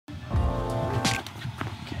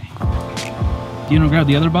Do you want to grab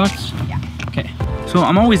the other box? Yeah. Okay. So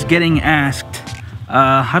I'm always getting asked,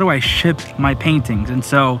 how do I ship my paintings? And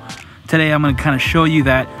so today I'm going to kind of show you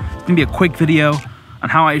that. It's going to be a quick video on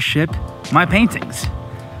how I ship my paintings.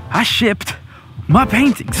 I shipped my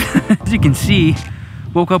paintings. As you can see,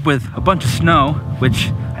 woke up with a bunch of snow,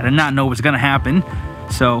 which I did not know was going to happen.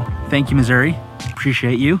 So thank you, Missouri.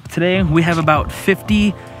 Appreciate you. Today we have about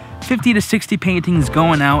 50 to 60 paintings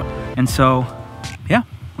going out. And so, yeah,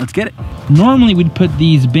 let's get it. Normally we'd put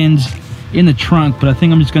these bins in the trunk, but I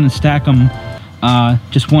think I'm just gonna stack them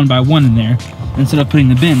just one by one in there instead of putting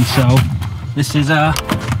the bins. So this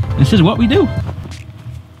is what we do.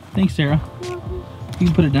 Thanks, Sarah. You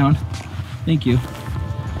can put it down. Thank you.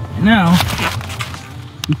 And now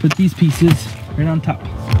we put these pieces right on top.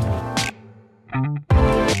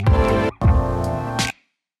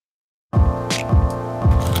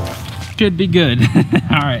 Should be good.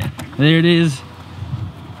 All right, there it is.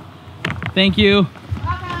 Thank you.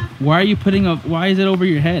 Why are you putting up? Why is it over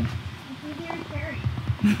your head?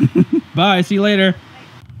 Bye. See you later.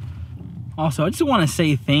 Also, I just want to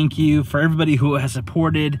say thank you for everybody who has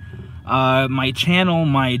supported my channel,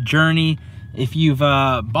 my journey. If you've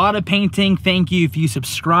bought a painting, thank you. If you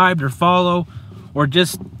subscribed or follow, or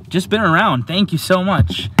just been around, thank you so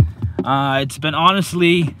much. It's been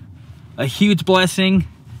honestly a huge blessing,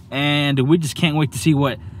 and we just can't wait to see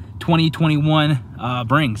what 2021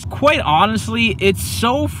 brings. Quite honestly, it's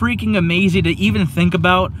so freaking amazing to even think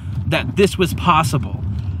about that this was possible.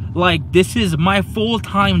 Like, this is my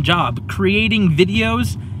full-time job, creating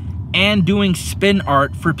videos and doing spin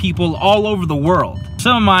art for people all over the world.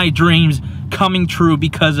 Some of my dreams coming true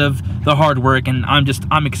because of the hard work, and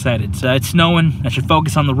I'm excited. So it's snowing, I should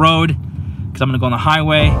focus on the road because I'm gonna go on the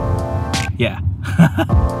highway. Yeah.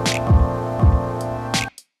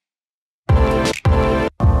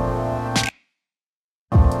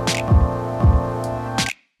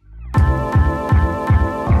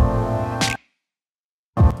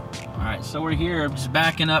 So we're here, I'm just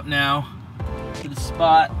backing up now to the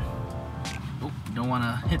spot. Oh, don't want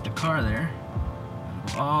to hit the car there.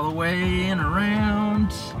 Go all the way and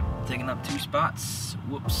around. Taking up 2 spots.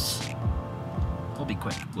 Whoops. We'll be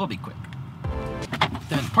quick. We'll be quick.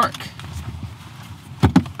 Then park.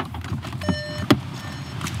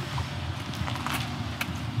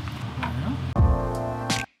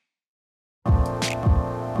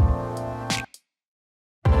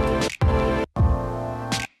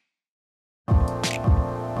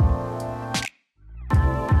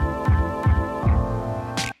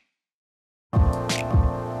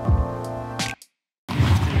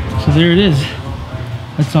 So there it is.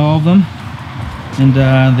 That's all of them.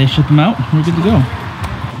 And they ship them out. We're good to go.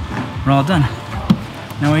 We're all done.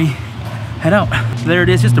 Now we head out. There it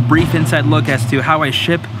is, just a brief inside look as to how I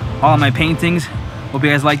ship all of my paintings. Hope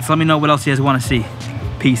you guys liked. Let me know what else you guys want to see.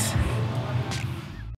 Peace.